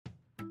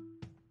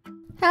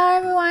Hello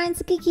everyone,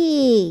 it's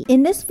Kiki.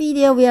 In this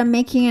video, we are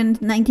making a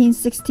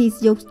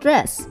 1960s yoke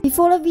dress.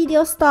 Before the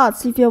video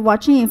starts, if you're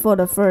watching it for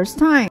the first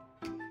time,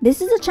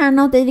 this is a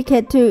channel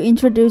dedicated to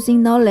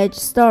introducing knowledge,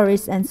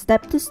 stories, and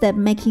step-to-step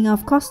making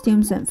of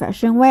costumes and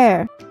fashion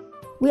wear.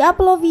 We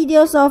upload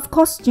videos of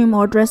costume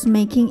or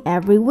dressmaking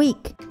every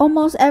week.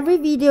 Almost every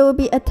video will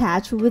be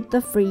attached with the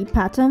free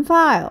pattern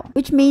file,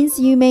 which means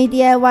you may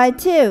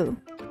DIY too.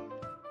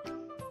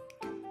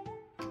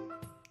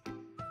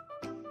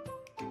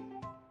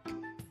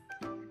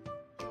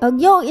 A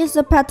yoke is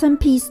a pattern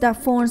piece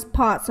that forms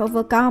parts of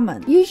a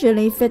garment,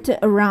 usually fitted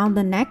around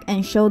the neck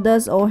and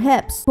shoulders or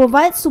hips.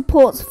 Provides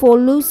support for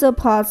looser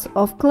parts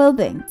of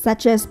clothing,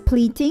 such as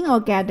pleating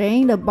or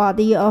gathering the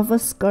body of a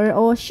skirt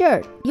or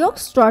shirt. Yoke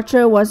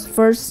structure was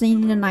first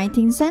seen in the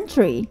 19th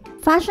century.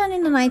 Fashion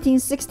in the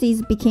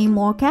 1960s became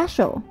more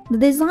casual. The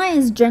design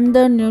is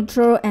gender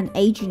neutral and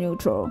age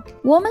neutral.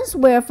 Women's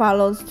wear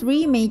follows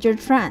three major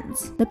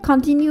trends: the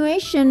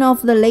continuation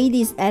of the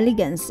ladies'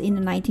 elegance in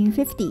the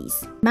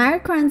 1950s,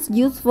 Americans'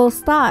 youthful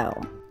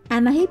style,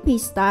 and the hippie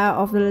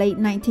style of the late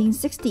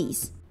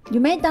 1960s. You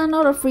may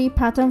download a free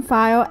pattern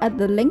file at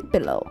the link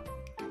below.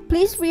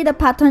 Please read the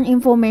pattern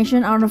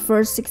information on the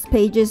first 6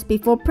 pages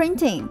before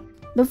printing.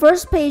 The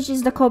first page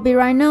is the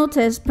copyright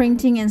notice,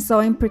 printing and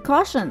sewing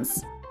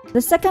precautions.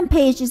 The second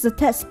page is the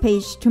test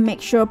page to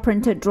make sure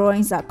printed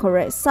drawings are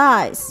correct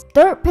size.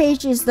 Third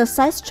page is the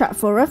size chart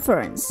for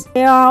reference.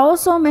 There are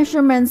also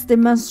measurements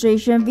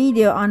demonstration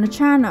video on the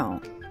channel.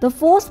 The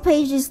fourth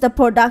page is the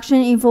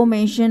production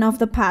information of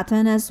the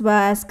pattern as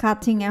well as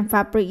cutting and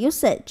fabric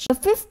usage. The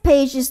fifth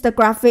page is the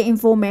graphic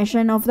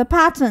information of the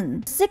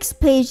pattern. The sixth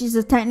page is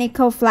the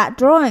technical flat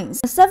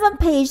drawings. The seventh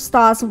page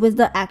starts with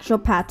the actual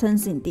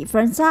patterns in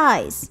different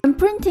sizes. When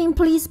printing,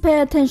 please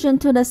pay attention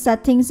to the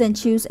settings and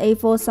choose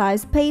A4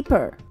 size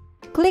paper.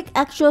 Click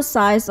actual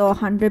size or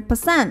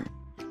 100%.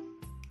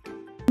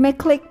 You may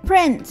click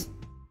print.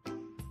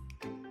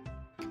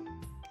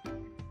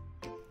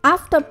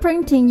 After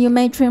printing, you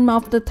may trim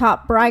off the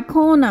top right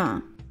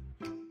corner.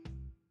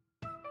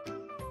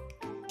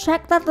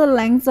 Check that the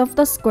lengths of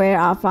the square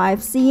are 5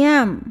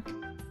 cm.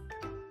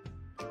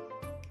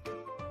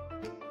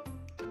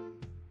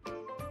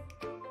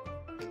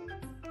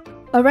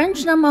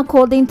 Arrange them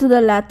according to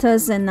the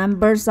letters and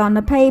numbers on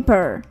the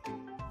paper.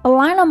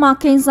 Align the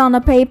markings on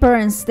the paper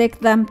and stick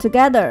them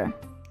together.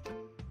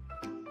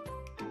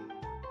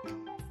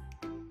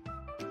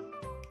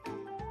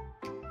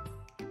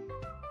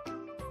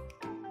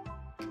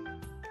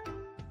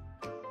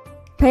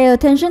 Pay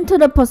attention to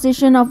the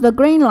position of the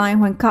grain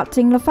line when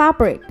cutting the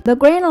fabric. The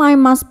grain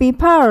line must be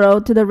parallel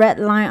to the red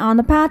line on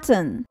the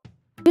pattern.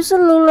 Use a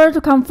ruler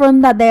to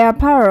confirm that they are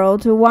parallel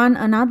to one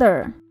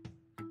another.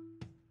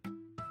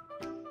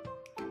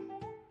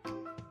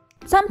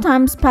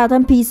 Sometimes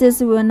pattern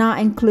pieces will not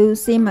include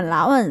seam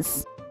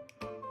allowance.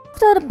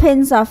 After the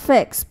pins are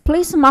fixed,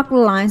 please mark the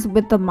lines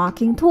with the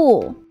marking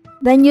tool.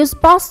 Then use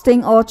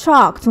busting or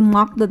chalk to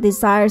mark the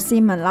desired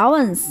seam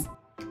allowance.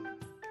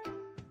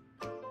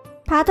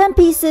 Pattern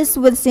pieces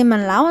with seam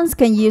allowance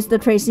can use the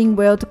tracing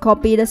wheel to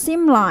copy the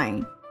seam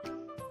line.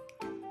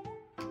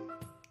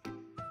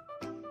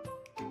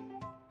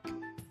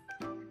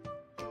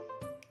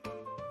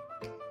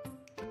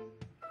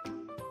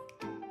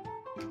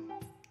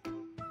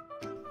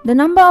 The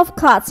number of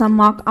cuts are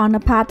marked on the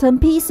pattern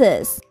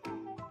pieces.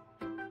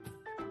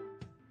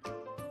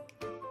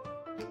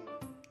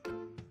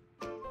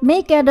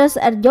 Make gathers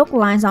at yoke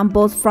lines on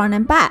both front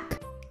and back.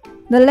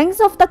 The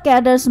length of the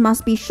gathers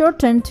must be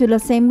shortened to the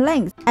same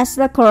length as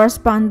the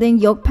corresponding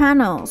yoke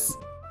panels.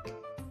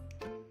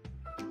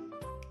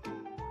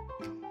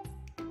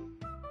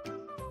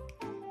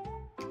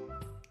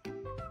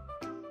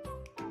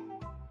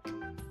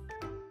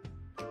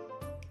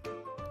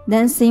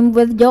 Then seam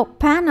with yoke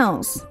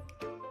panels.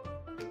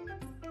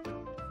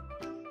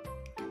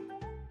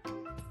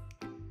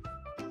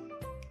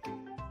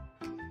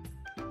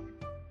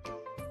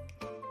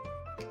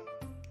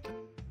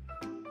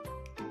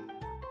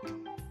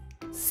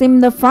 Seam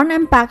the front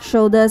and back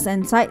shoulders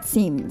and side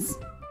seams.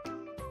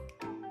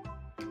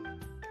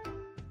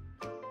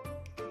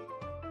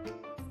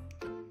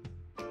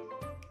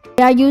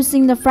 We are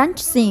using the French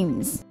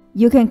seams.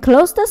 You can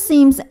close the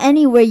seams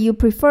any way you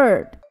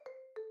preferred.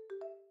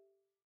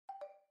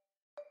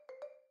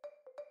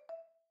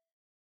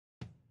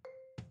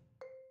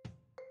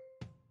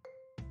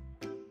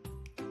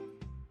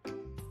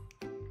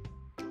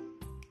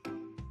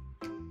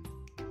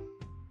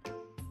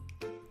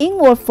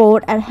 Inward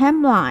fold at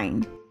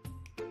hemline.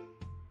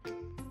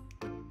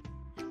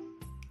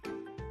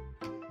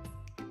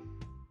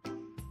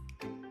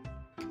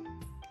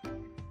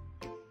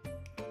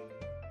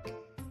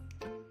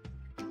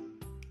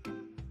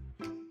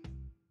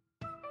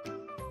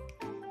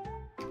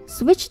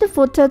 Switch the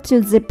footer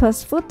to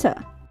zipper's footer.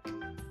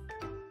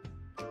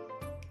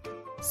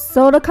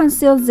 Sew the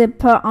conceal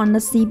zipper on the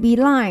CB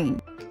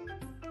line.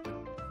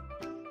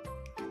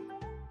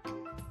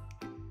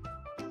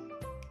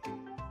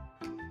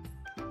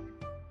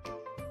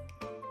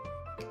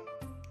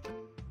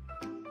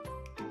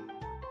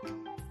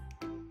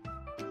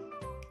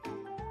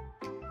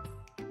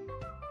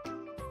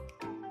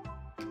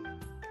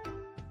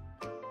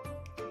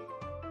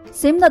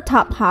 Seam the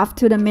top half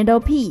to the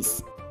middle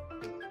piece.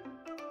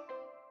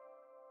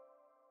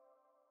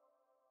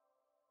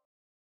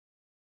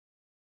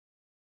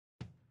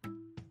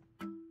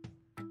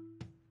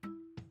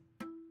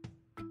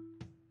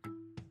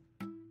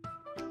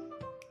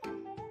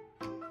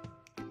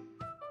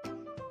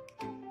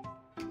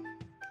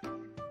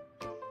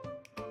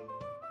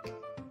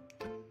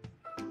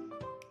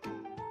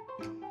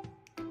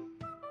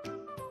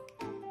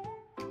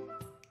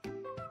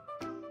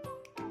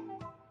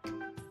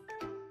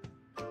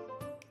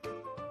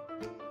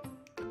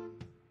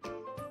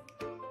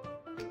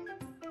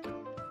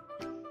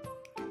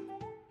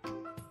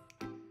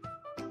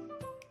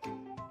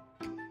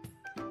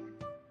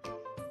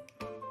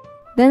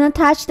 Then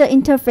attach the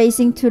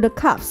interfacing to the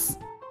cuffs.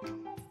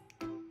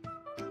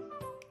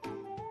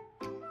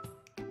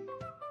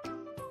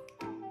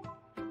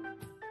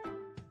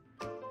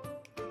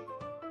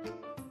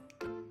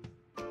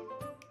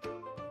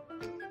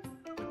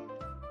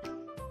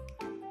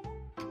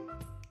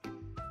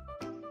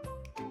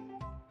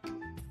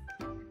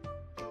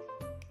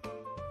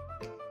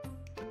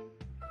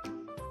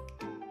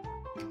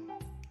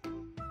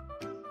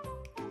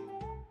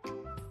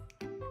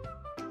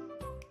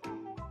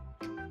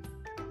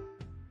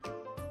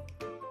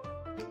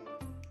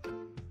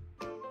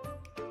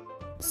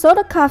 Sew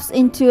the cuffs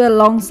into a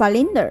long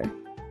cylinder.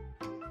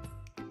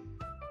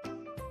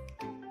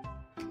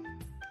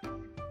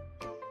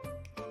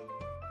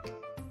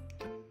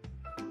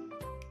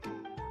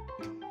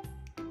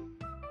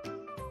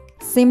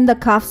 Seam the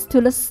cuffs to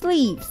the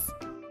sleeves.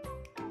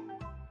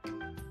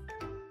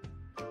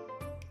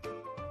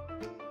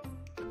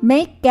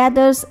 Make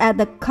gathers at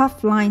the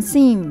cuff line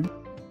seam.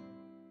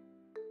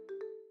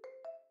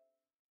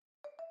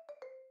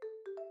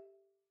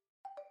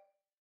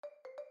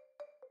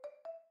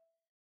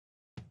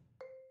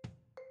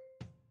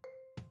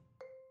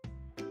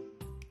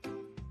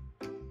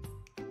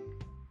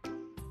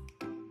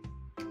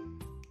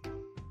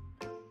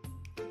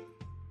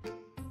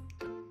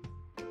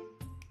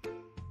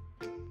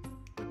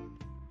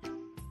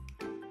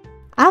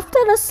 After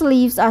the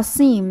sleeves are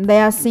seamed, they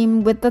are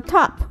seamed with the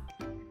top.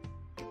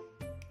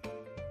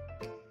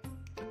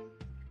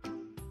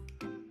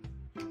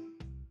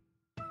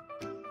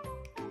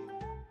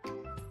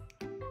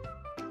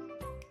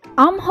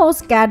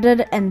 Armholes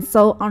gathered and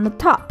sewed on the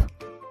top.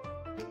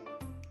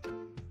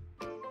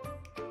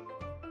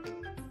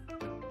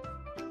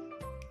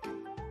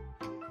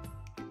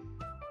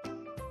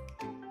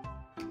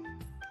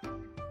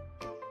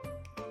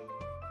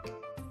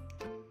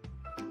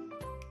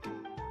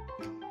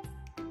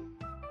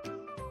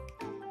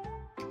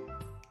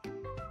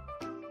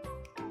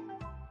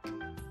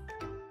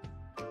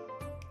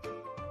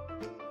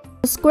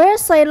 The square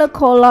sailor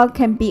collar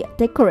can be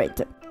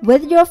decorated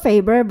with your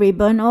favorite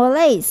ribbon or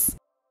lace.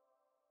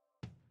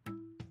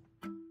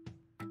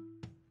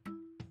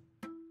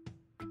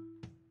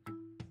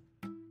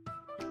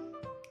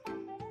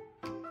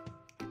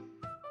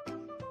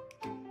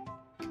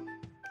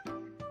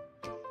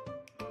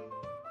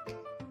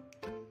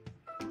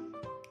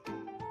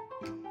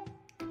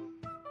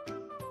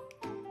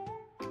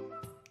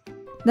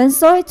 Then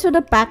sew it to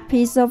the back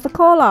piece of the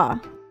collar.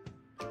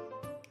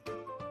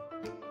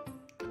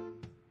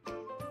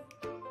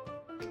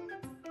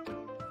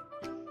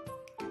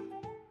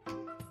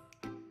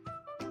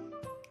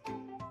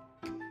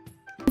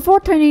 Before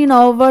turning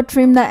over,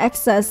 trim the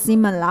excess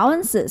seam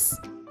allowances.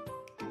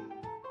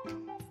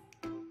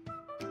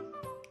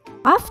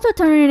 After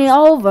turning it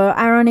over,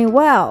 iron it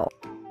well.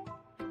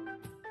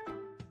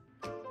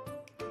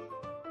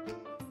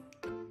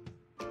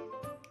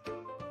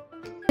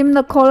 Trim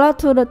the collar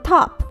to the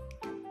top.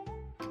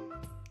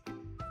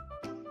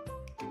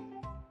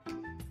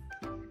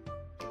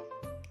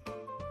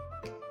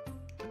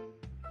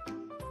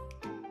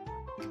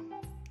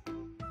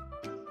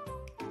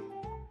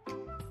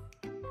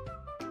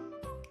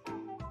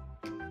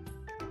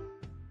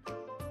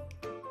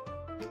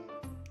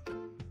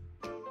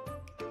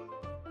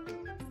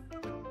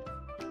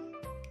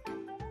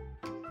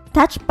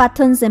 Attach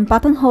buttons and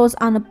buttonholes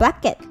on the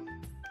blanket.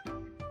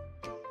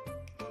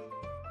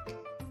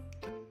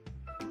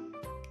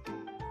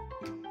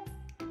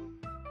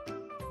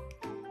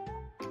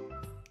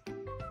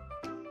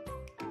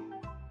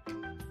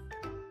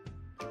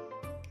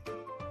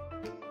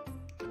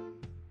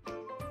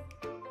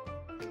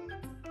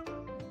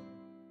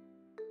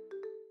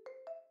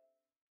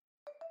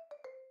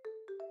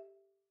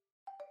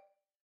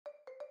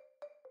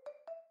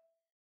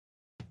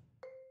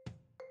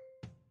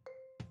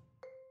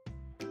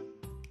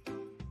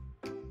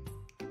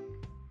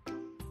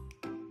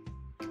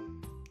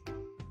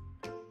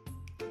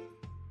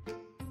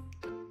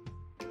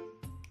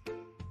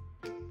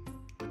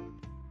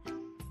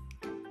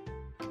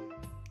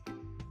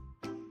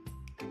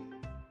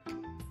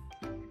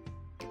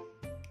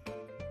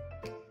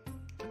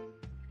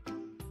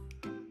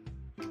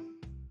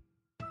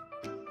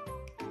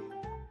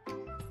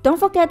 Don't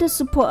forget to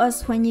support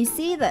us when you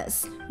see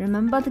this.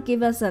 Remember to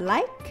give us a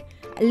like,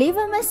 leave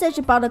a message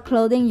about the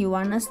clothing you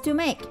want us to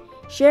make,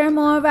 share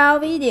more of our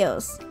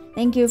videos.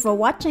 Thank you for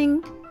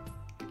watching.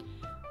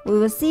 We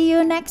will see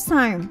you next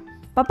time.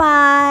 Bye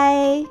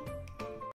bye.